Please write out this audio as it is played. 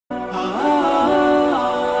ولا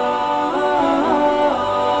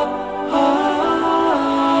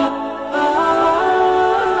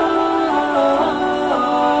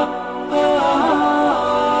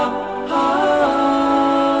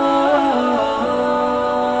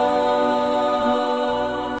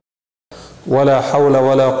حول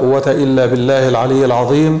ولا قوة إلا بالله العلي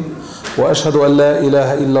العظيم، وأشهد أن لا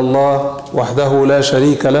إله إلا الله وحده لا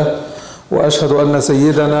شريك له، وأشهد أن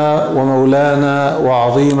سيدنا ومولانا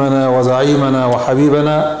وعظيمنا وزعيمنا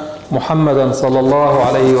وحبيبنا محمدا صلى الله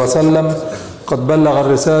عليه وسلم قد بلغ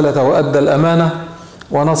الرسالة وأدى الأمانة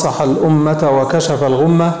ونصح الأمة وكشف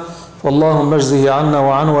الغمة، فاللهم اجزه عنا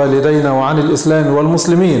وعن والدينا وعن الإسلام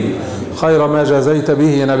والمسلمين خير ما جازيت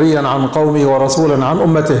به نبيا عن قومه ورسولا عن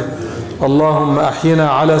أمته. اللهم أحينا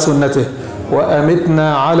على سنته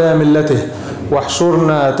وأمتنا على ملته،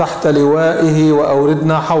 واحشرنا تحت لوائه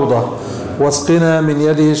وأوردنا حوضه، واسقنا من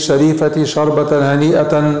يده الشريفة شربة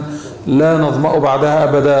هنيئة لا نظمأ بعدها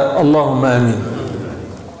أبدا، اللهم آمين.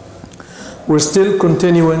 We're still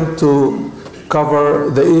continuing to cover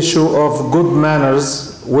the issue of good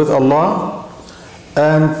manners with Allah,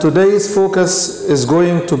 and today's focus is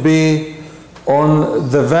going to be on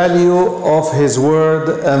the value of His word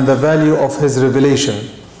and the value of His revelation,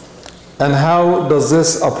 and how does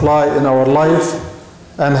this apply in our life,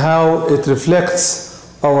 and how it reflects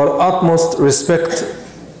our utmost respect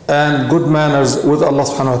and good manners with Allah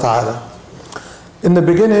subhanahu wa ta'ala. In the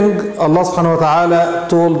beginning, Allah subhanahu wa ta'ala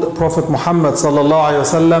told Prophet Muhammad sallallahu alayhi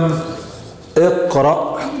wa sallam, Iqra.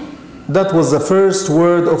 That was the first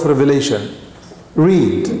word of revelation.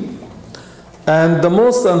 Read. And the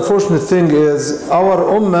most unfortunate thing is our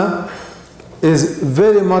ummah is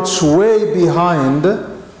very much way behind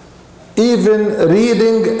even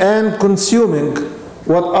reading and consuming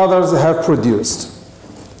what others have produced,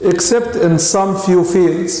 except in some few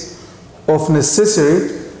fields of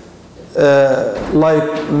necessity,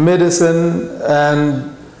 like medicine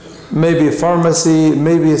and maybe pharmacy,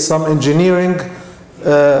 maybe some engineering.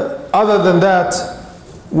 Other than that,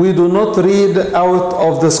 we do not read out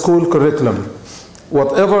of the school curriculum.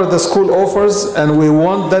 Whatever the school offers and we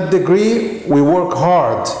want that degree, we work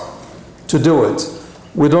hard to do it.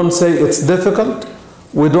 We don't say it's difficult.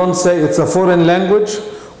 We don't say it's a foreign language.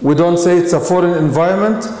 We don't say it's a foreign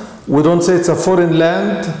environment. We don't say it's a foreign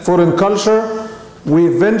land, foreign culture. We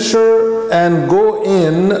venture and go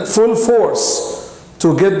in full force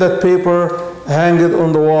to get that paper, hang it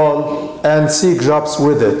on the wall, and seek jobs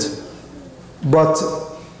with it. But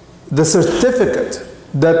the certificate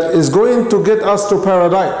that is going to get us to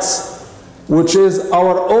paradise, which is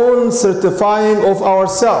our own certifying of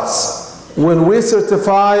ourselves, when we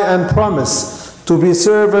certify and promise to be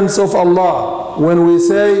servants of Allah, when we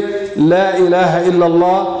say La ilaha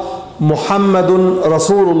illallah Muhammadun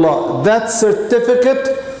Rasulullah, that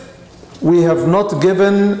certificate we have not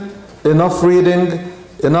given enough reading,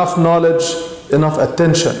 enough knowledge, enough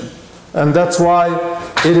attention. And that's why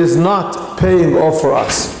it is not paying off for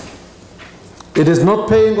us. It is not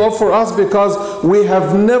paying off for us because we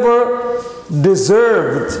have never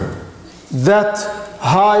deserved that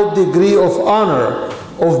high degree of honor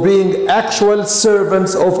of being actual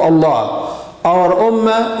servants of Allah. Our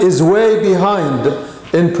ummah is way behind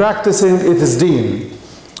in practicing its deen.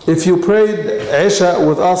 If you prayed Isha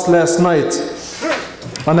with us last night,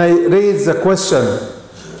 and I raised the question,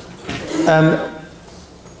 and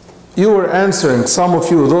you were answering, some of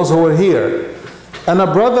you, those who were here, and a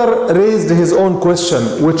brother raised his own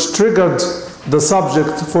question, which triggered the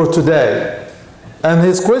subject for today. And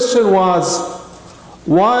his question was,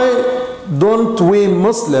 why don't we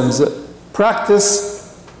Muslims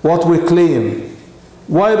practice what we claim?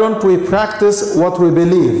 Why don't we practice what we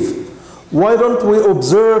believe? Why don't we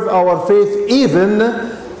observe our faith even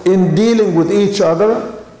in dealing with each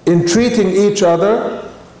other, in treating each other,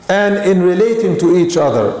 and in relating to each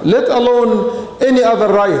other, let alone any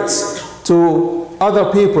other rights to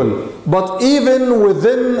other people, but even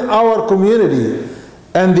within our community?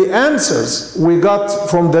 And the answers we got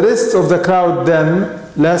from the rest of the crowd then,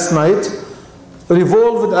 last night,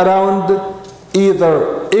 revolved around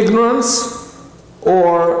either ignorance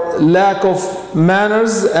or lack of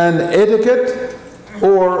manners and etiquette,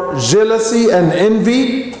 or jealousy and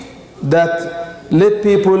envy that let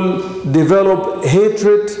people develop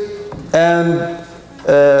hatred and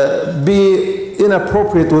be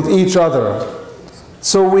inappropriate with each other.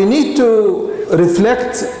 So we need to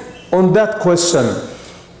reflect on that question.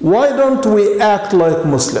 Why don't we act like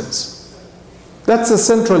Muslims? That's a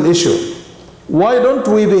central issue. Why don't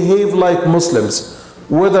we behave like Muslims?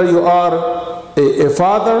 Whether you are a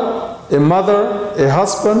father, a mother, a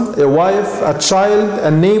husband, a wife, a child, a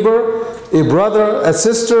neighbor, a brother, a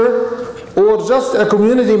sister, or just a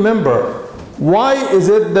community member. Why is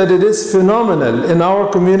it that it is phenomenal in our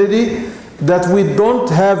community that we don't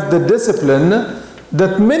have the discipline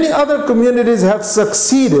that many other communities have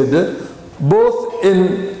succeeded both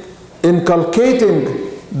in inculcating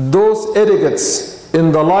those etiquettes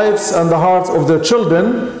in the lives and the hearts of their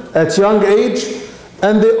children at young age,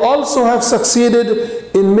 and they also have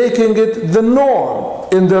succeeded in making it the norm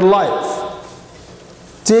in their life.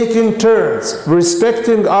 Taking turns,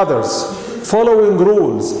 respecting others, following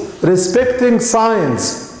rules, respecting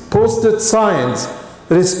signs, posted signs,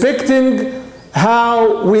 respecting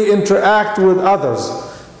how we interact with others,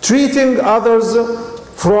 treating others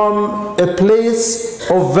from a place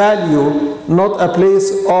of value, not a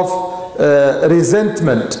place of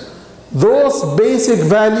resentment. Those basic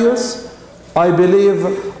values, I believe,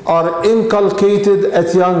 are inculcated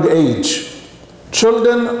at young age.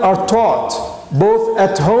 Children are taught both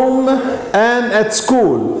at home and at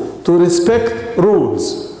school to respect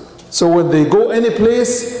rules. So when they go any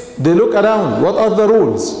place, they look around, what are the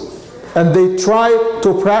rules? And they try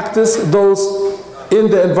to practice those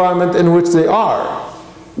in the environment in which they are.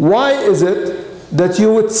 Why is it that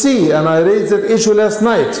you would see, and I raised that issue last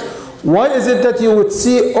night, why is it that you would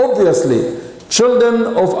see, obviously,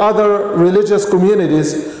 children of other religious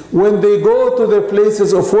communities, when they go to their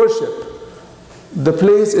places of worship, the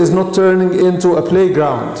place is not turning into a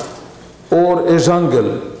playground or a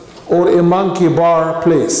jungle or a monkey bar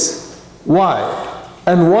place? Why?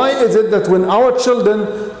 And why is it that when our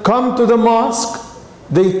children come to the mosque,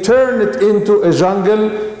 they turn it into a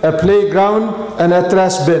jungle, a playground, and a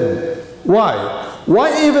trash bin? Why?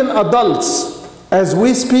 Why even adults, as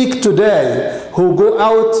we speak today, who go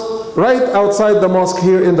out right outside the mosque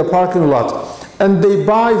here in the parking lot, and they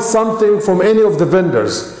buy something from any of the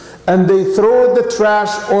vendors, and they throw the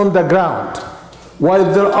trash on the ground, while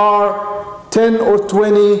there are 10 or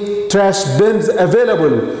 20 trash bins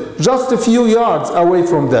available just a few yards away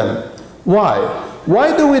from them? Why?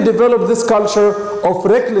 Why do we develop this culture of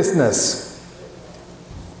recklessness?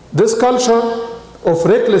 This culture of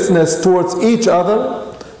recklessness towards each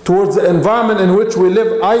other, towards the environment in which we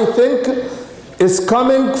live, I think, is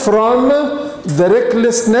coming from the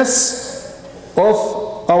recklessness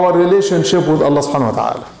of our relationship with Allah subhanahu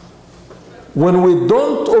wa ta'ala. When we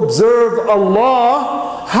don't observe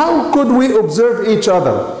Allah, how could we observe each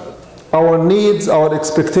other? Our needs, our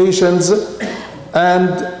expectations, and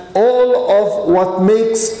all of what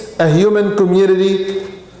makes a human community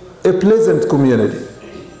a pleasant community.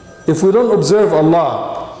 If we don't observe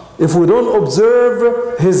Allah, if we don't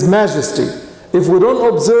observe His majesty, if we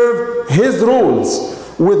don't observe His rules,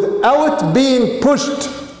 without being pushed,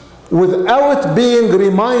 without being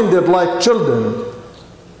reminded like children,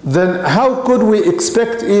 then how could we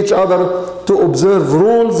expect each other to observe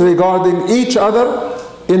rules regarding each other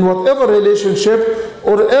in whatever relationship,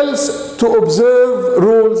 or else to observe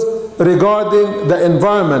rules regarding the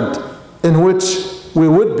environment in which we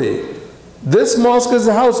would be? This mosque is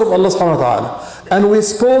the house of Allah subhanahu wa ta'ala, and we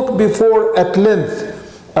spoke before at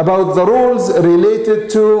length about the rules related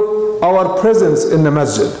to our presence in the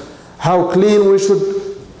masjid, how clean we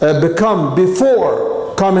should become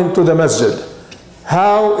before coming to the masjid,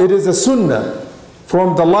 how it is a sunnah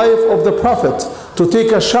from the life of the Prophet to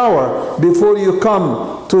take a shower before you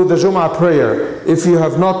come to the Jum'ah prayer if you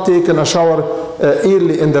have not taken a shower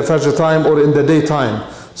early in the Fajr time or in the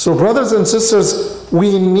daytime. So brothers and sisters,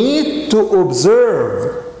 we need to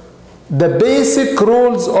observe the basic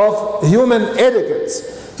rules of human etiquette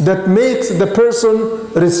that makes the person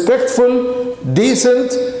respectful,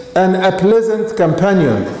 decent, and a pleasant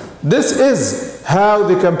companion. This is how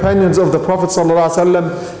the companions of the Prophet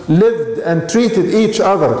ﷺ lived and treated each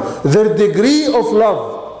other. Their degree of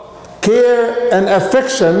love, care, and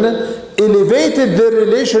affection elevated their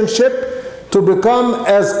relationship to become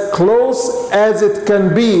as close as it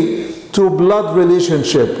can be to blood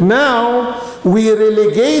relationship. Now we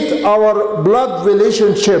relegate our blood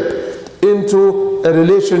relationship into a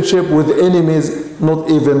relationship with enemies, not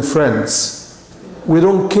even friends. We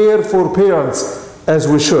don't care for parents as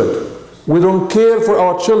we should. We don't care for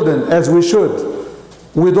our children as we should.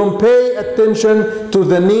 We don't pay attention to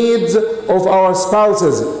the needs of our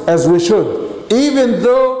spouses as we should, even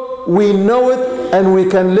though we know it and we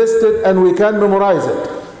can list it and we can memorize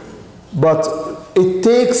it. But it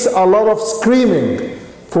takes a lot of screaming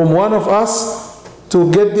from one of us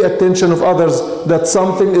to get the attention of others that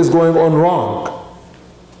something is going on wrong.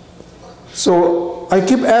 So I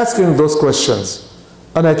keep asking those questions,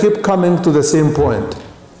 and I keep coming to the same point.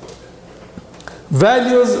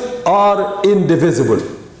 Values are indivisible.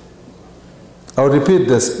 I'll repeat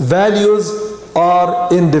this. Values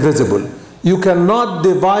are indivisible. You cannot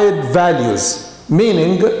divide values.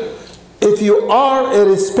 Meaning, if you are a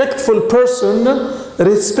respectful person,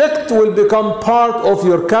 respect will become part of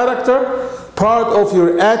your character, part of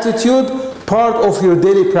your attitude, part of your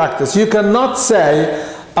daily practice. You cannot say,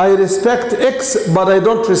 I respect X, but I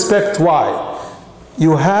don't respect Y.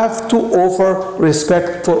 You have to offer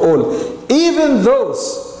respect for all. Even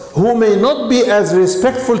those who may not be as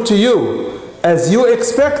respectful to you as you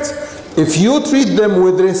expect, if you treat them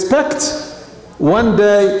with respect, one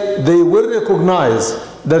day they will recognize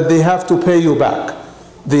that they have to pay you back.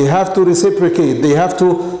 They have to reciprocate. They have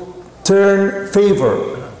to turn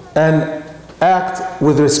favor and act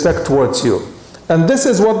with respect towards you. And this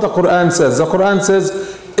is what the Quran says. The Quran says,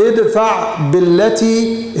 idfa'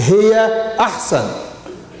 billati hiya ahsan.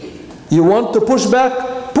 You want to push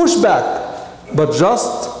back? Push back. But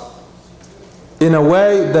just in a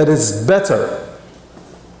way that is better.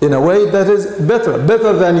 In a way that is better.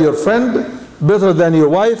 Better than your friend, better than your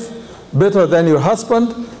wife, better than your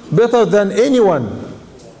husband, better than anyone.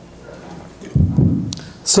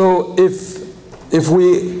 So if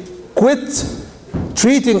we quit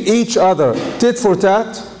treating each other tit for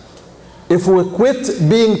tat, if we quit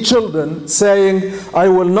being children saying, I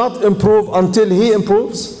will not improve until he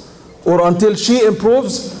improves or until she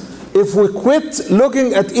improves, if we quit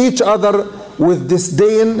looking at each other with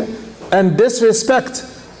disdain and disrespect,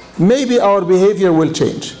 maybe our behavior will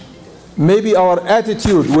change. Maybe our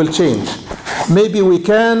attitude will change. Maybe we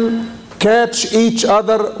can catch each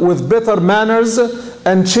other with better manners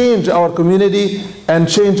and change our community and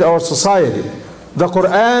change our society. The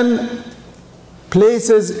Quran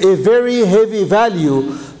places a very heavy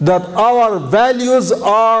value that our values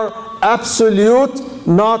are absolute,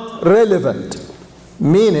 not relevant.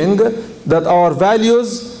 Meaning that our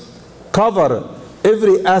values cover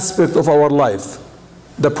every aspect of our life.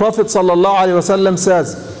 The Prophet ﷺ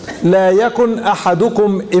says, لا يكن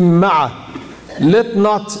أحدكم إمعة. Let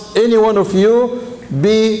not any one of you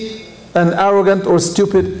be an arrogant or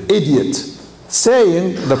stupid idiot.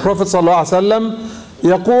 Saying, the Prophet ﷺ,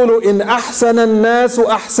 يقول إن أحسن الناس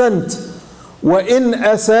أحسنت وإن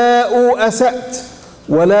أساءوا أسأت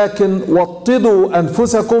ولكن وطدوا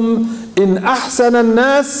أنفسكم إن أحسن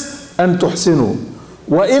الناس أن تحسنوا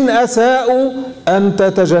وإن أساءوا أن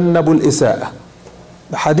تتجنبوا الإساءة.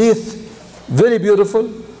 The hadith, very beautiful.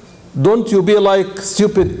 Don't you be like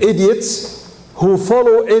stupid idiots who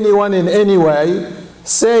follow anyone in any way,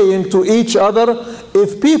 saying to each other,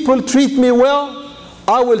 if people treat me well,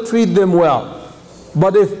 I will treat them well.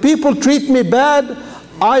 But if people treat me bad,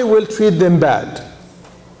 I will treat them bad.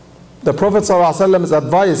 The Prophet ﷺ's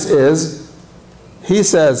advice is, he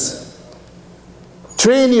says,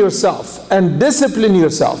 train yourself and discipline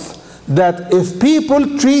yourself that if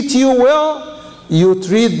people treat you well, you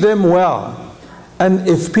treat them well. And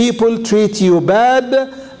if people treat you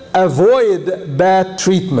bad, avoid bad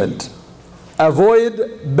treatment.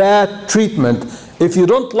 Avoid bad treatment. If you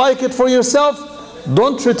don't like it for yourself,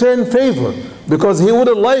 don't return favor, because he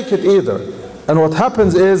wouldn't like it either. And what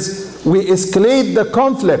happens is we escalate the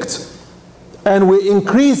conflict and we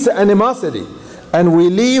increase the animosity and we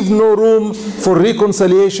leave no room for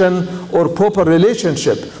reconciliation or proper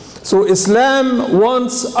relationship. So Islam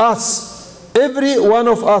wants us, every one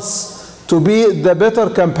of us, to be the better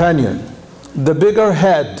companion, the bigger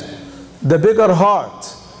head, the bigger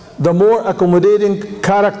heart, the more accommodating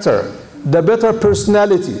character, the better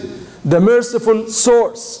personality, the merciful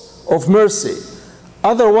source of mercy.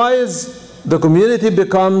 Otherwise, the community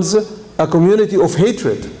becomes a community of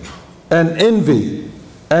hatred and envy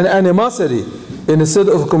and animosity instead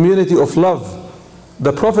of a community of love.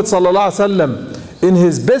 The Prophet ﷺ, in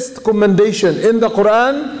his best commendation in the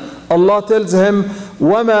Quran, Allah tells him,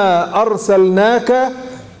 وَمَا أَرْسَلْنَاكَ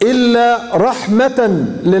إِلَّا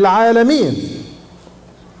رَحْمَةً لِلْعَالَمِينَ.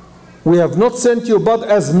 We have not sent you but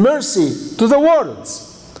as mercy to the worlds.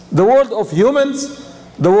 The world of humans,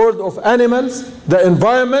 the world of animals, the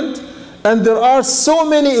environment, and there are so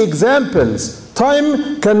many examples.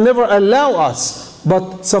 Time can never allow us,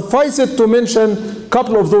 but suffice it to mention a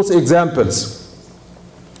couple of those examples.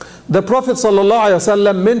 The Prophet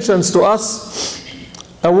ﷺ mentions to us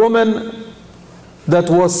a woman that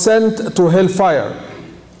was sent to hellfire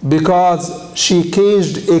because she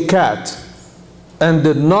caged a cat and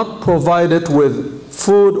did not provide it with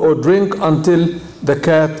food or drink until the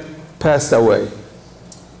cat passed away.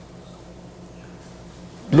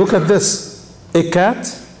 Look at this. A cat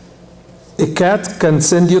can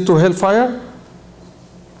send you to hellfire?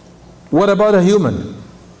 What about a human?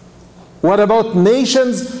 What about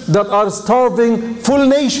nations that are starving full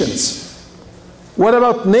nations? What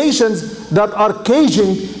about nations that are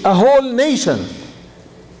caging a whole nation?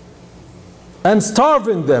 and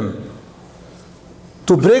starving them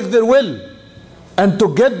to break their will and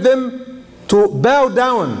to get them to bow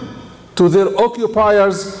down to their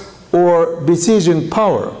occupiers or besieging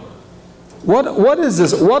power. What is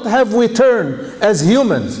this? What have we turned as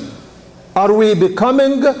humans? Are we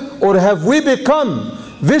becoming, or have we become,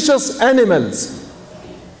 vicious animals,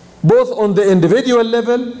 both on the individual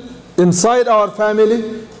level, inside our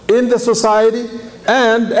family, in the society,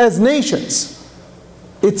 and as nations?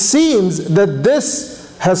 It seems that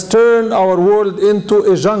this has turned our world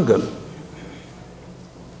into a jungle.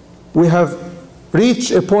 We have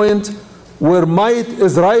reached a point where might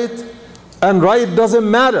is right and right doesn't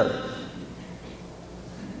matter.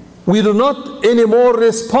 We do not anymore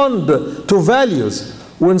respond to values.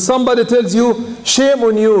 When somebody tells you, shame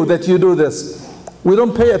on you that you do this, we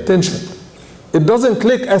don't pay attention. It doesn't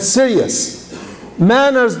click as serious.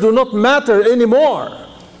 Manners do not matter anymore.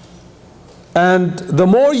 And the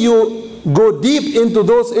more you go deep into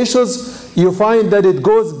those issues, you find that it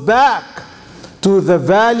goes back to the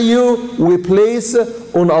value we place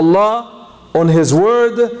on Allah, on His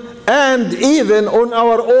word, and even on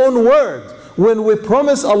our own word. When we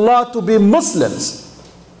promise Allah to be Muslims,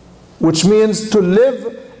 which means to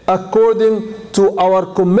live according to our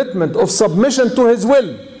commitment of submission to His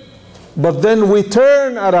will, but then we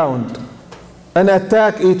turn around and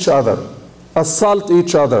attack each other, assault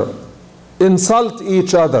each other, insult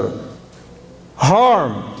each other,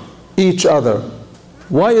 harm each other.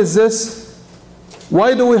 Why is this?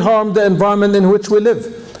 Why do we harm the environment in which we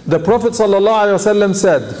live? The Prophet ﷺ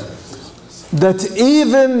said that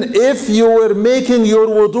even if you were making your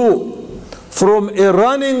wudu from a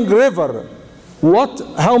running river,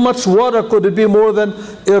 how much water could it be more than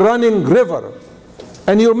a running river?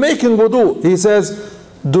 And you're making wudu, he says,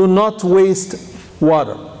 do not waste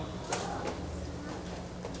water.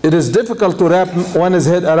 It is difficult to wrap one's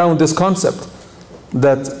head around this concept,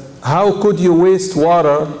 that how could you waste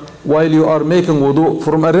water while you are making wudu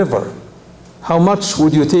from a river? How much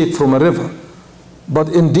would you take from a river? But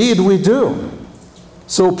indeed we do.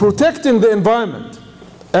 So protecting the environment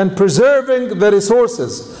and preserving the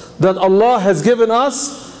resources that Allah has given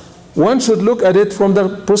us, one should look at it from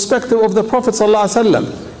the perspective of the Prophet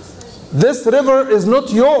ﷺ. This river is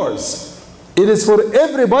not yours. It is for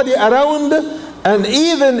everybody around, and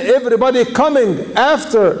even everybody coming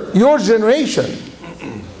after your generation.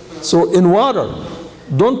 So in water,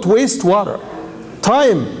 don't waste water.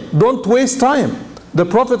 Time, don't waste time. The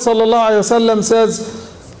Prophet ﷺ says,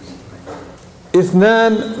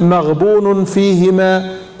 اثنان مغبون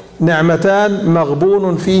فيهما نعمتان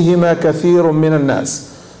مغبون فيهما كثير من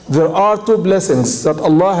الناس. There are two blessings that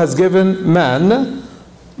Allah has given man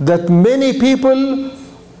that many people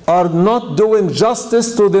are not doing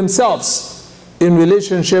justice to themselves in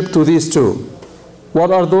relationship to these two.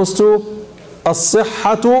 What are those two?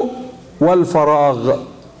 الصحة والفراغ.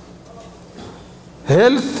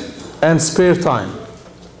 Health and spare time.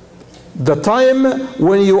 The time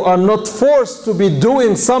when you are not forced to be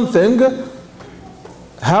doing something,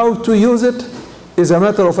 how to use it is a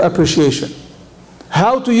matter of appreciation.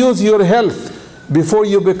 How to use your health before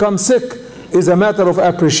you become sick is a matter of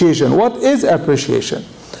appreciation. What is appreciation?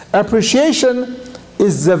 Appreciation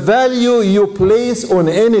is the value you place on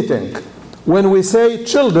anything. When we say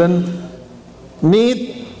children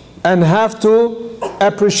need and have to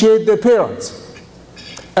appreciate their parents,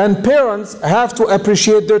 and parents have to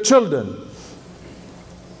appreciate their children,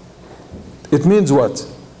 it means what?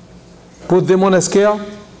 Put them on a scale?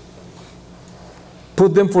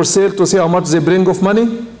 Put them for sale to see how much they bring of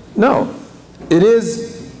money? No. It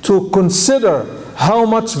is to consider how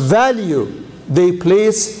much value they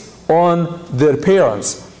place on their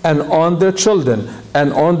parents and on their children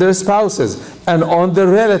and on their spouses and on their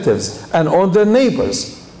relatives and on their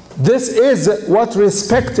neighbors. This is what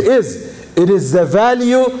respect is. It is the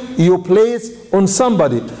value you place on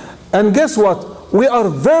somebody. And guess what? We are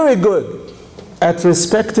very good at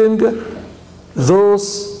respecting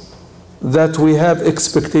those that we have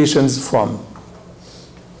expectations from.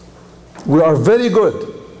 We are very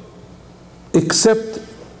good, except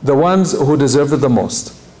the ones who deserve it the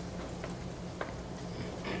most.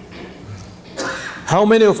 How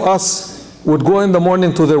many of us would go in the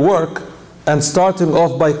morning to their work and starting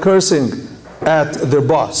off by cursing at their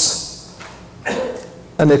boss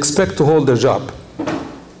and expect to hold their job?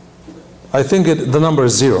 I think the number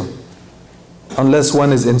is 0, unless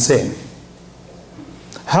one is insane.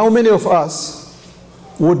 How many of us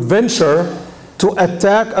would venture to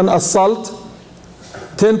attack and assault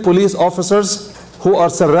 10 police officers who are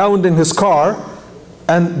surrounding his car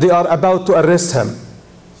and they are about to arrest him?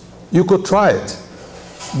 You could try it,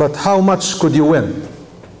 but how much could you win?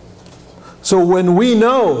 So when we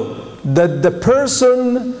know that the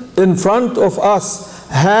person in front of us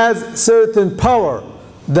has certain power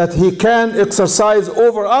that he can exercise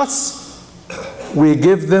over us, we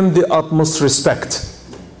give them the utmost respect.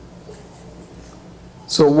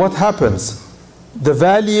 So what happens? The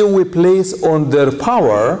value we place on their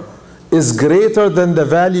power is greater than the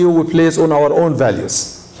value we place on our own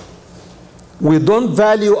values. We don't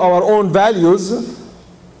value our own values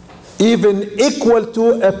even equal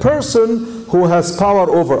to a person who has power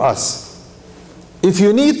over us. If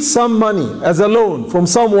you need some money as a loan from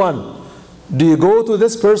someone, do you go to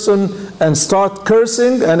this person and start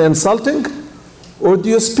cursing and insulting? Or do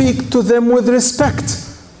you speak to them with respect?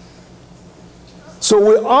 So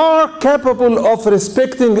we are capable of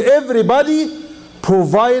respecting everybody,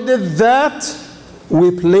 provided that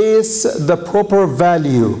we place the proper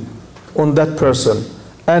value on that person.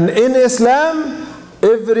 And in Islam,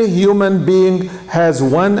 every human being has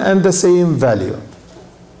one and the same value,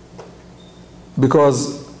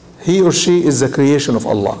 because he or she is the creation of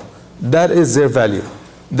Allah. That is their value,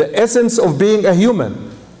 the essence of being a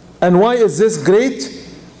human. And why is this great?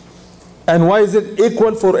 And why is it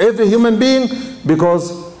equal for every human being?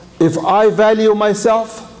 Because if I value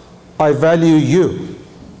myself, I value you,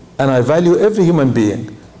 and I value every human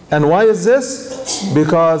being. And why is this?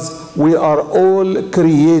 Because we are all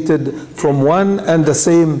created from one and the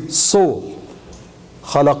same soul.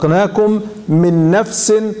 خَلَقْنَاكُمْ مِن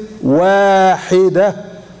نَفْسٍ وَاحِدَةٍ.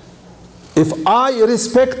 If I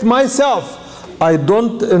respect myself, I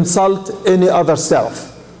don't insult any other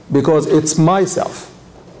self, because it's myself.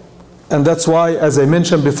 And that's why, as I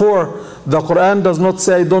mentioned before, the Quran does not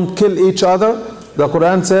say don't kill each other. The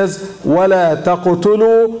Quran says وَلَا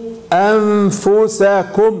تَقْتُلُوا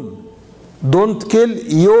أَنفُسَكُمْ. Don't kill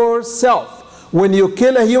yourself. When you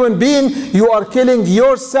kill a human being, you are killing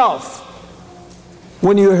yourself.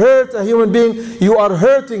 When you hurt a human being, you are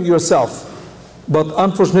hurting yourself. But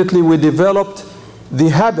unfortunately, we developed the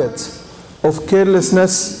habit of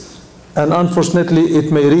carelessness, and unfortunately,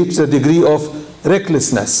 it may reach the degree of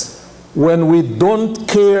recklessness. When we don't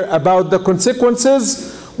care about the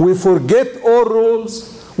consequences, we forget all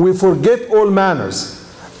rules, we forget all manners.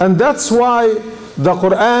 And that's why the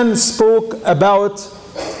Quran spoke about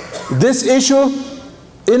this issue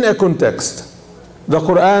in a context. The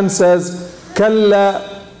Quran says, كَلَّا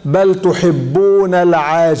بَلْ تُحِبُّونَ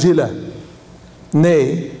الْعَاجِلَةِ.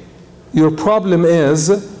 Nay, your problem is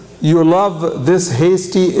you love this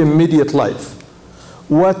hasty, immediate life.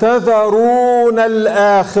 وَتَذَرُونَ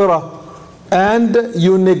الْآخِرَةِ. And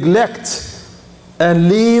you neglect and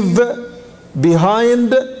leave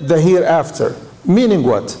behind the hereafter. Meaning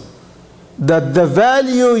what? That the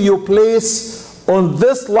value you place on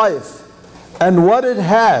this life and what it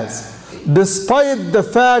has, despite the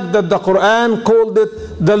fact that the Quran called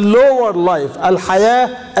it the lower life,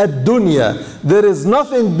 al-haya ad-dunya, there is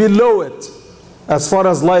nothing below it as far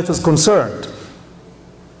as life is concerned.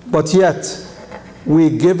 But yet, we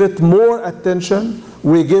give it more attention,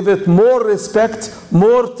 we give it more respect,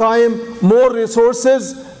 more time, more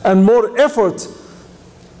resources, and more effort,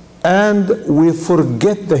 and we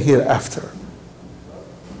forget the hereafter.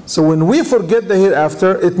 So when we forget the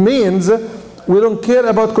hereafter, it means we don't care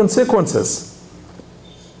about consequences.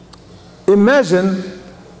 Imagine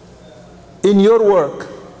in your work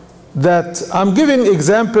that, I'm giving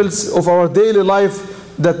examples of our daily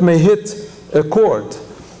life that may hit a chord.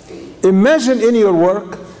 Imagine in your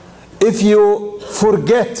work if you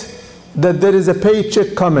forget that there is a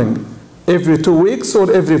paycheck coming every 2 weeks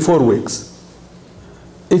or every 4 weeks.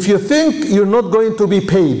 If you think you're not going to be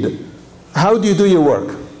paid, how do you do your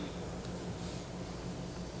work?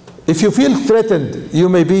 If you feel threatened, you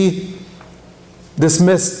may be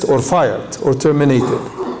dismissed or fired or terminated.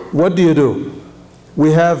 What do?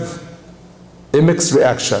 We have a mixed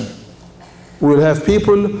reaction. We will have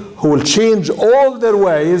people who will change all their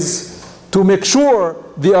ways to make sure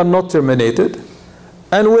they are not terminated.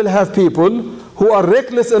 And we'll have people who are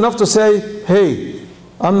reckless enough to say, hey,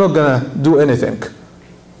 I'm not going to do anything.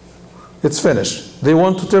 It's finished. They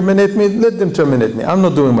want to terminate me, let them terminate me. I'm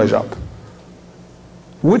not doing my job.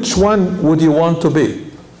 Which one would you want to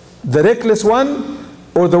be? The reckless one,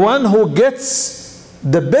 or the one who gets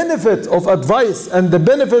the benefit of advice and the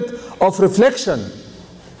benefit of reflection,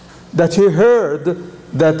 that he heard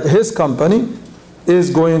that his company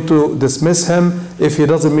is going to dismiss him if he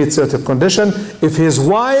doesn't meet certain condition? If he is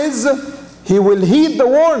wise, he will heed the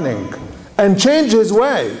warning and change his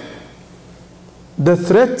way. The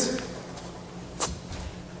threat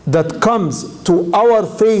that comes to our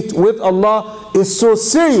fate with Allah is so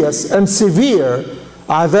serious and severe,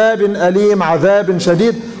 عذاب أليم, عذاب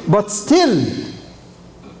شديد, but still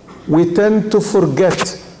we tend to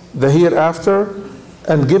forget the hereafter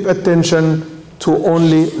and give attention to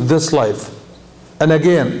only this life. And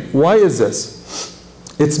again, why is this?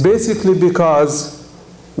 It's basically because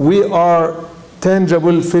we are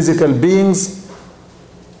tangible physical beings,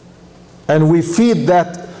 and we feed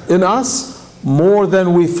that in us more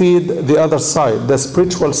than we feed the other side, the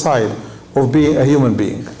spiritual side of being a human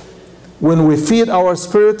being. When we feed our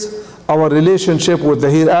spirit, our relationship with the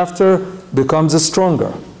hereafter becomes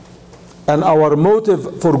stronger, and our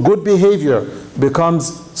motive for good behavior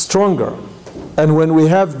becomes stronger. And when we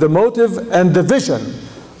have the motive and the vision,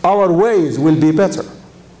 our ways will be better.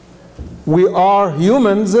 We are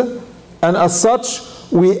humans, and as such,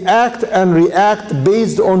 we act and react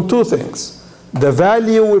based on two things: the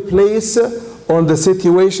value we place on the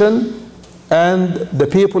situation and the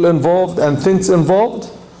people involved and things involved,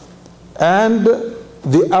 and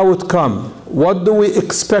the outcome. What do we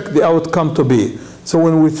expect the outcome to be? So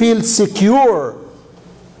when we feel secure,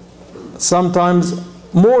 sometimes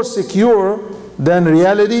more secure than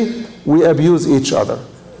reality, we abuse each other.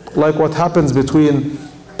 Like what happens between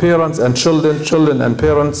parents and children, children and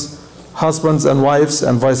parents, husbands and wives,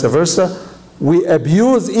 and vice versa. We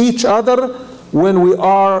abuse each other when we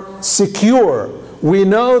are secure. We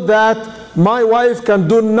know that my wife can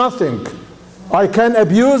do nothing. I can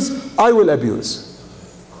abuse, I will abuse.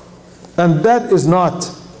 And that is not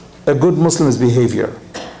a good Muslim's behavior,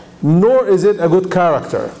 nor is it a good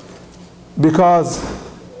character, because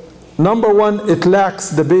number one, it lacks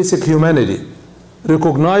the basic humanity,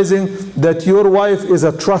 recognizing that your wife is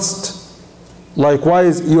a trust.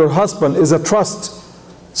 Likewise, your husband is a trust.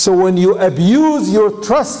 So when you abuse your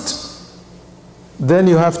trust, then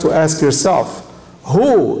you have to ask yourself,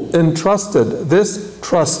 who entrusted this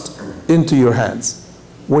trust into your hands?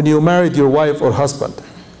 When you married your wife or husband,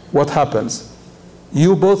 what happens?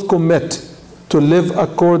 You both commit to live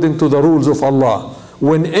according to the rules of Allah.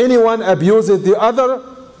 When anyone abuses the other,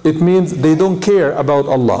 it means they don't care about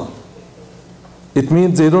Allah. It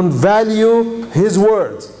means they don't value His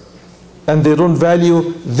word, and they don't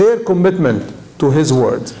value their commitment to His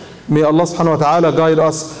word. May Allah subhanahu wa ta'ala guide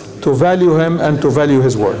us to value Him and to value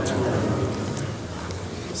His word.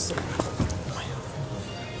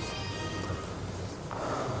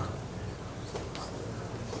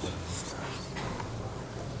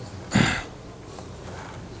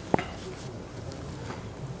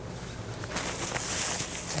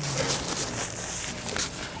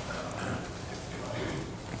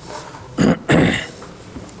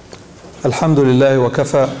 الحمد لله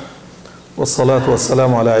وكفى والصلاة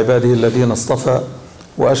والسلام على عباده الذين اصطفى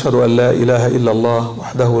وأشهد أن لا إله إلا الله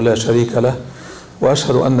وحده لا شريك له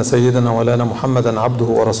وأشهد أن سيدنا ولانا محمدا عبده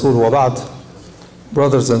ورسوله وبعد.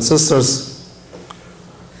 Brothers and sisters,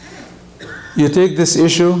 you take this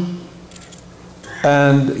issue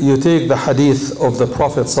and you take the hadith of the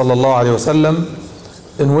Prophet sallallahu alaihi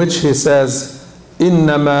wasallam, in which he says,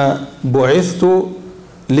 إنما بعثت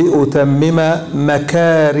لأتمم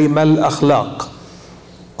مكارم الأخلاق.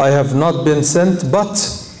 I have not been sent but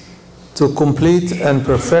to complete and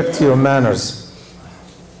perfect your manners.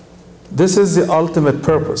 This is the ultimate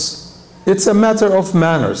purpose. It's a matter of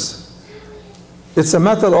manners. It's a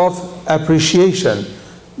matter of appreciation.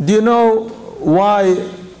 Do you know why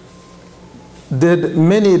did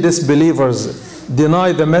many disbelievers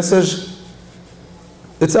deny the message?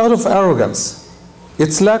 It's out of arrogance.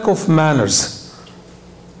 It's lack of manners.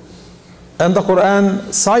 And the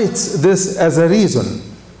Quran cites this as a reason.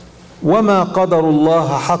 وَمَا قَدَرُ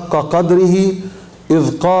اللَّهَ حَقَّ قَدْرِهِ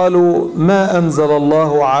إِذْ قَالُوا مَا أَنزَلَ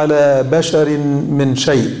اللَّهُ عَلَى بَشَرٍ مِّن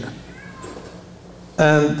شَيْءٍ.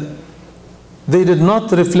 And they did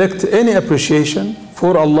not reflect any appreciation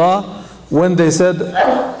for Allah when they said,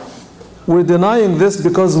 we're denying this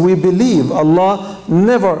because we believe Allah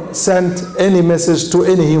never sent any message to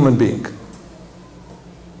any human being.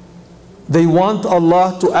 They want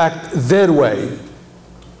Allah to act their way.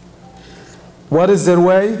 What is their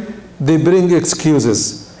way? They bring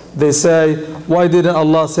excuses. They say, why didn't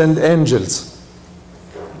Allah send angels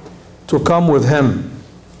to come with him?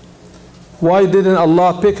 Why didn't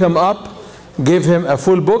Allah pick him up, give him a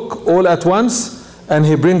full book all at once, and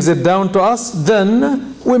he brings it down to us?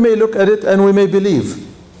 Then we may look at it and we may believe.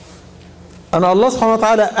 And Allah subhanahu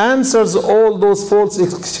wa ta'ala answers all those false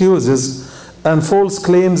excuses and false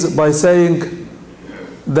claims by saying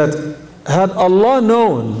that had Allah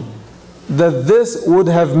known that this would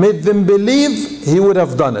have made them believe, He would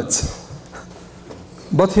have done it.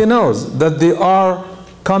 But He knows that they are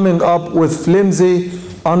coming up with flimsy,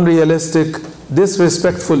 unrealistic,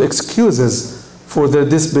 disrespectful excuses for their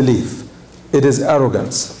disbelief. It is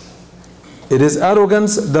arrogance. It is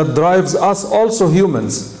arrogance that drives us also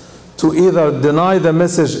humans to either deny the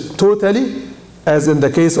message totally, as in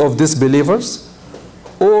the case of disbelievers,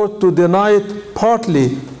 or to deny it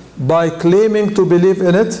partly by claiming to believe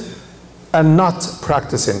in it and not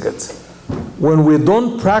practicing it. When we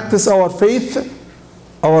don't practice our faith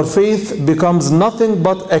becomes nothing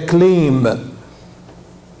but a claim.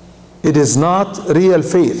 It is not real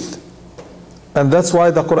faith. And that's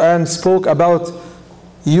why the Quran spoke about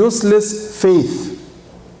useless faith.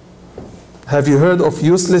 Have you heard of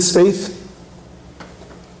useless faith?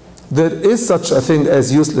 There is such a thing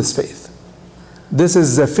as useless faith. This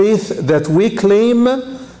is the faith that we claim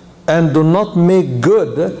and do not make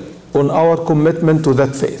good on our commitment to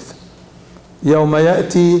that faith. يوم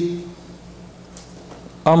يأتي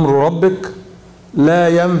أمر ربك لا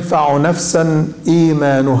ينفع نفسا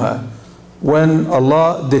إيمانها. When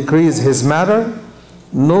Allah decrees His matter,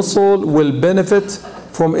 no soul will benefit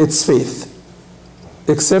from its faith,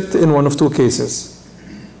 except in one of two cases.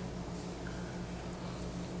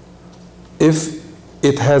 If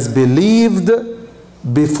it has believed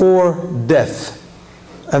before death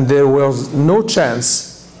and there was no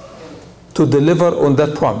chance to deliver on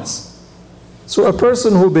that promise. So a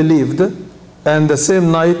person who believed and the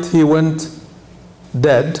same night he went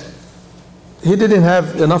dead, he didn't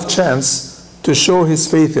have enough chance to show his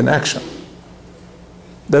faith in action.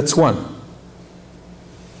 That's one.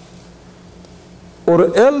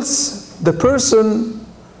 Or else the person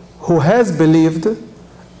who has believed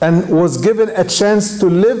and was given a chance to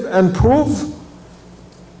live and prove,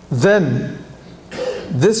 then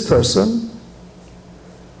this person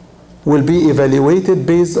will be evaluated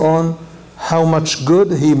based on how much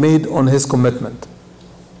good he made on his commitment.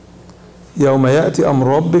 يوم يأتي أمر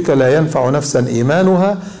ربك لا ينفع نفسا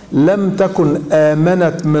إيمانها لم تكن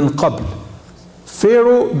آمنت من قبل.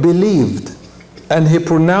 Pharaoh believed and he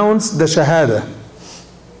pronounced the Shahada,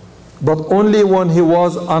 but only when he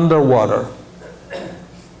was underwater.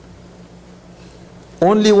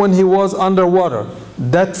 Only when he was underwater.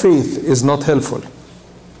 That faith is not helpful.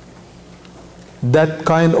 That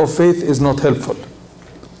kind of faith is not helpful.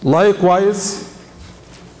 Likewise,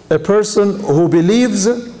 a person who believes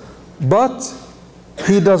but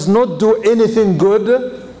he does not do anything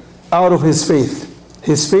good out of his faith.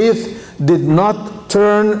 His faith did not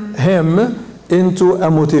turn him into a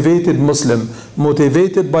motivated Muslim,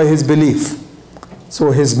 motivated by his belief. So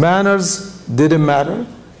his manners didn't matter,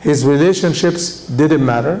 his relationships didn't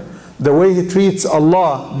matter, the way he treats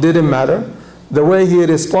Allah didn't matter, the way he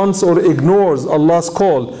responds or ignores Allah's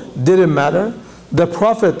call didn't matter, the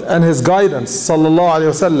Prophet and his guidance sallallahu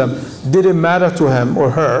alaihi wasallam didn't matter to him or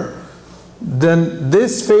her. Then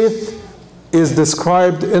this faith is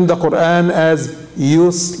described in the Quran as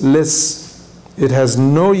useless. It has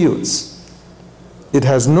no use. It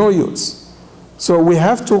has no use. So we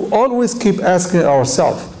have to always keep asking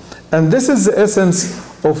ourselves, and this is the essence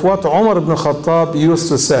of what Umar ibn Khattab used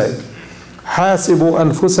to say: حاسبوا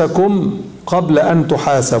أنفسكم قبل أن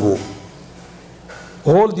تحاسبوا.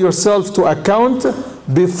 Hold yourself to account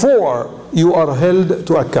before you are held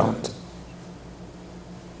to account.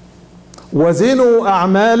 وزنوا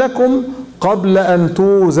أعمالكم قبل أن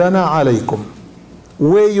توزن عليكم.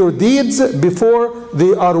 Weigh your deeds before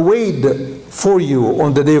they are weighed for you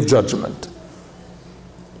on the day of judgment.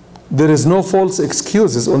 There is no false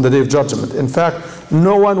excuses on the day of judgment. In fact,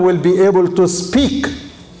 no one will be able to speak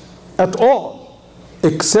at all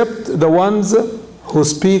except the ones who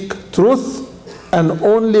speak truth, and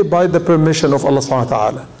only by the permission of Allah subhanahu wa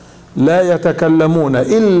ta'ala. لا يتكلمون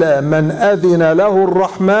إلا من أذن له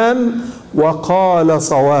الرحمن وقال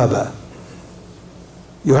صوابا.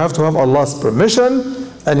 You have to have Allah's permission,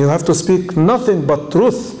 and you have to speak nothing but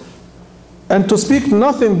truth. And to speak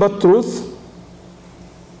nothing but truth,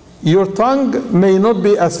 your tongue may not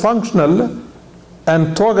be as functional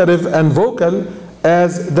and talkative and vocal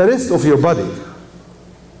as the rest of your body.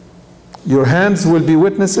 Your hands will be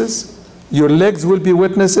witnesses, your legs will be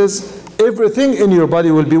witnesses, everything in your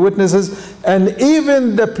body will be witnesses, and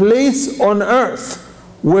even the place on earth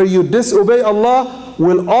where you disobey Allah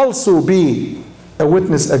will also be a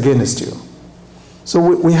witness against you. So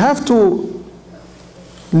we have to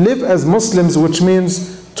live as Muslims, which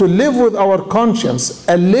means to live with our conscience,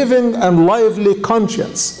 a living and lively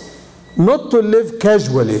conscience, not to live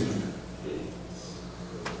casually.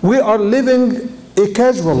 We are living a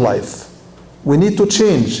casual life. We need to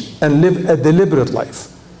change and live a deliberate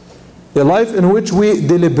life. A life in which we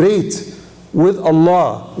deliberate with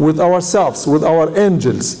Allah, with ourselves, with our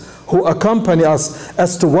angels who accompany us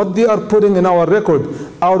as to what they are putting in our record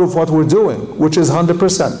out of what we're doing, which is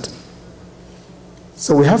 100%.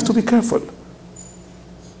 So we have to be careful.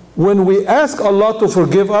 When we ask Allah to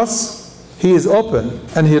forgive us, He is open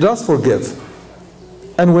and He does forgive.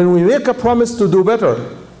 And when we make a promise to do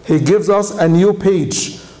better, He gives us a new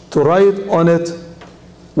page to write on it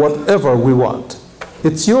whatever we want.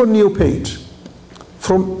 It's your new page.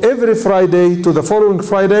 From every Friday to the following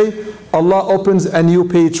Friday, Allah opens a new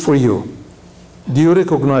page for you. Do you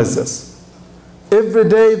recognize this? Every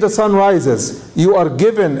day the sun rises, you are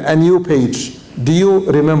given a new page. Do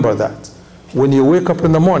you remember that? When you wake up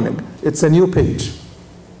in the morning, it's a new page.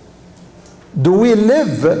 Do we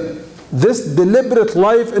live this deliberate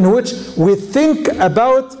life in which we think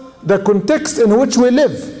about the context in which we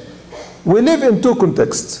live? We live in two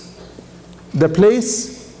contexts: the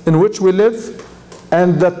place in which we live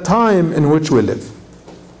and the time in which we live.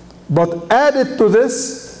 But added to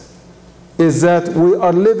this is that we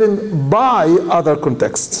are living by other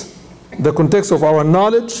contexts. The context of our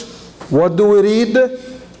knowledge, what do we read,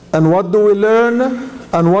 and what do we learn,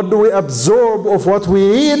 and what do we absorb of what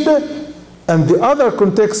we read. And the other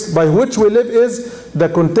context by which we live is the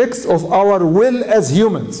context of our will as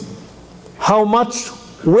humans. How much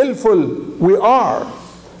willful we are,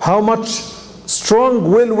 how much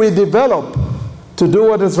strong will we develop to do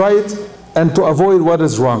what is right and to avoid what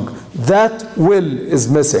is wrong. That will is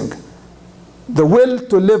missing. The will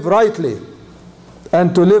to live rightly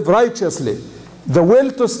and to live righteously, the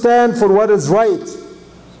will to stand for what is right,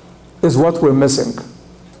 is what we're missing.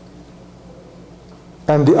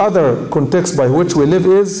 And the other context by which we live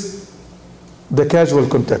is the casual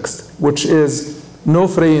context, which is no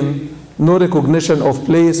frame, no recognition of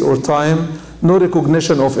place or time, no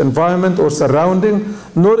recognition of environment or surrounding,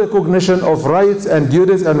 no recognition of rights and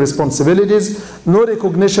duties and responsibilities, no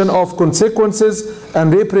recognition of consequences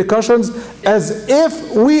and repercussions, as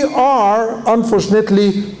if we are,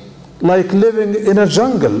 unfortunately, like living in a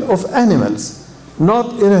jungle of animals,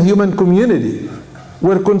 not in a human community,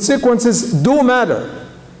 where consequences do matter.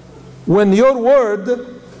 When your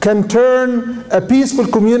word can turn a peaceful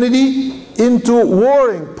community into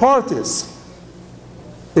warring parties,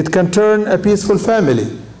 it can turn a peaceful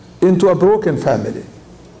family into a broken family.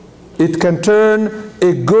 It can turn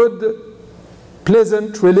a good,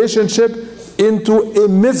 pleasant relationship into a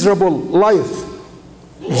miserable life.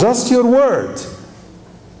 Just your word.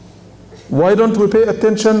 Why don't we pay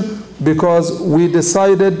attention? Because we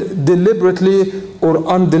decided deliberately or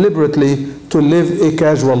undeliberately to live a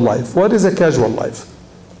casual life. What is a casual life?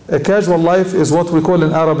 A casual life is what we call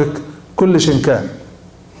in Arabic, كل شيء كان.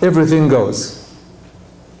 Everything goes.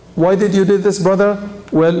 Why did you do this, brother?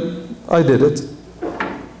 Well, I did it.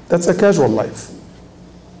 That's a casual life.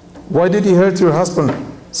 Why did you hurt your husband,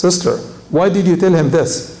 sister? Why did you tell him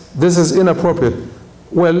this? This is inappropriate.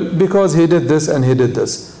 Well, because he did this and he did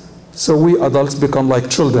this. So we adults become like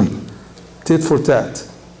children, tit for tat.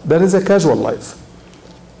 That is a casual life.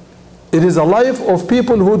 It is a life of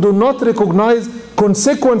people who do not recognize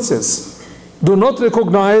consequences, do not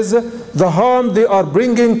recognize the harm they are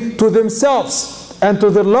bringing to themselves and to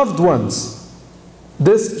their loved ones.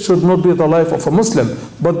 This should not be the life of a Muslim.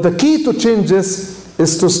 But the key to change this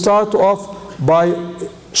is to start off by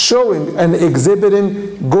showing and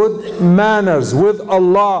exhibiting good manners with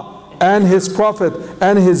Allah and His Prophet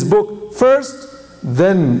and His book first,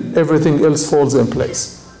 then everything else falls in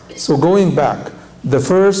place. So going back, the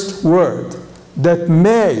first word that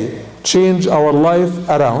may change our life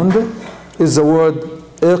around is the word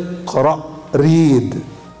Iqra, read.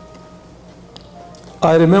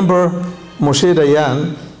 I remember Moshe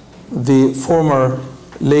Dayan, the former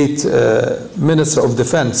late Minister of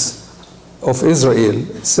Defense of Israel,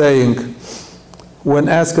 saying, when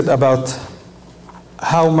asked about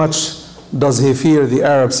how much does he fear the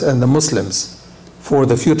Arabs and the Muslims for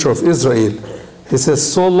the future of Israel, he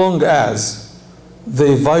says, so long as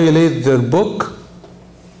they violate their book,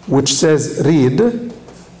 which says read,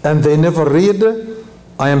 and they never read,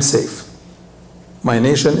 I am safe. My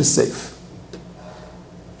nation is safe.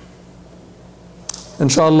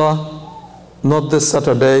 Inshallah, not this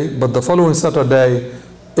Saturday, but the following Saturday,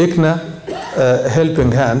 ICNA,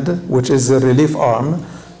 Helping Hand, which is the relief arm,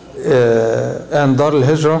 and Dar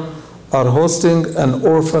al-Hijrah are hosting an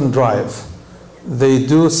orphan drive. They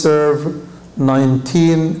do serve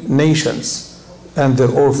 19 nations and their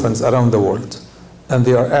orphans around the world. And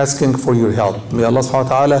they are asking for your help. May Allah subhanahu wa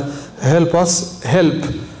ta'ala help us,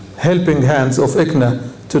 helping hands of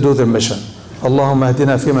ICNA to do their mission. اللهم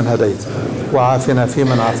اهدنا فيمن هديت وعافنا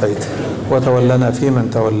فيمن عافيت وتولنا فيمن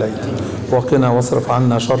توليت وقنا واصرف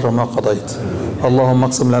عنا شر ما قضيت اللهم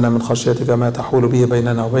اقسم لنا من خشيتك ما تحول به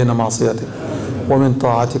بيننا وبين معصيتك ومن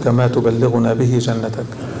طاعتك ما تبلغنا به جنتك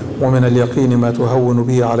ومن اليقين ما تهون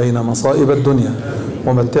به علينا مصائب الدنيا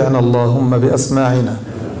ومتعنا اللهم بأسماعنا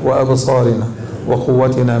وأبصارنا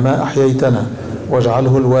وقوتنا ما أحييتنا،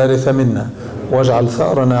 واجعله الوارث منا، واجعل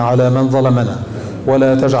ثأرنا على من ظلمنا،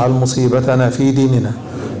 ولا تجعل مصيبتنا في ديننا،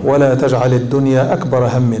 ولا تجعل الدنيا أكبر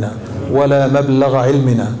همنا ولا مبلغ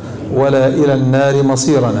علمنا ولا إلى النار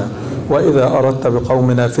مصيرنا. وإذا أردت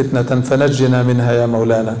بقومنا فتنة فنجنا منها يا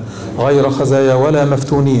مولانا، غير خزايا ولا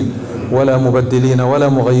مفتونين ولا مبدلين ولا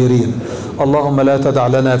مغيرين. اللهم لا تدع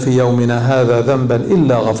لنا في يومنا هذا ذنبا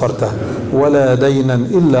إلا غفرته، ولا دينا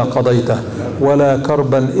إلا قضيته، ولا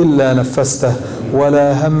كربا إلا نفسته،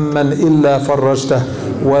 ولا هما إلا فرجته،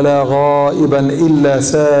 ولا غائبا إلا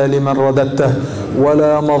سالما رددته،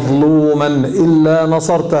 ولا مظلوما إلا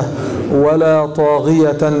نصرته، ولا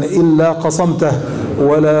طاغية إلا قصمته،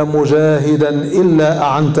 ولا مجاهدا إلا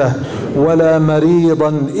أعنته، ولا مريضا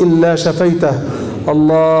إلا شفيته.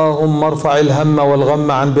 اللهم ارفع الهم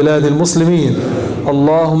والغم عن بلاد المسلمين،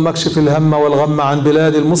 اللهم اكشف الهم والغم عن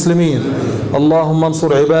بلاد المسلمين. اللهم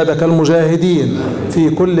انصر عبادك المجاهدين في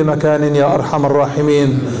كل مكان يا أرحم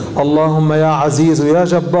الراحمين. اللهم يا عزيز يا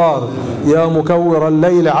جبار يا مكور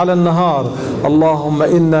الليل على النهار، اللهم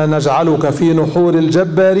إنا نجعلك في نحور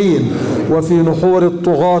الجبارين وفي نحور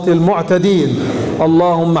الطغاة المعتدين.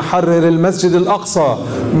 اللهم حرر المسجد الأقصى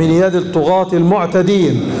من يد الطغاة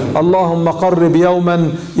المعتدين. اللهم قرب يوما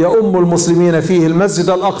يؤم المسلمين فيه المسجد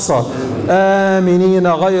الأقصى آمنين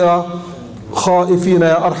غير خائفين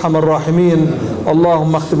يا أرحم الراحمين.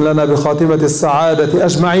 اللهم اختم لنا بخاتمة السعادة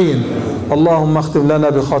أجمعين، اللهم اختم لنا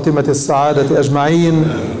بخاتمة السعادة أجمعين،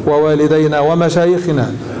 ووالدينا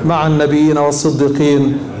ومشايخنا مع النبيين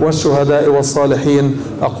والصديقين والشهداء والصالحين.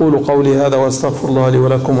 أقول قولي هذا وأستغفر الله لي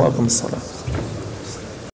ولكم وأقم الصلاة.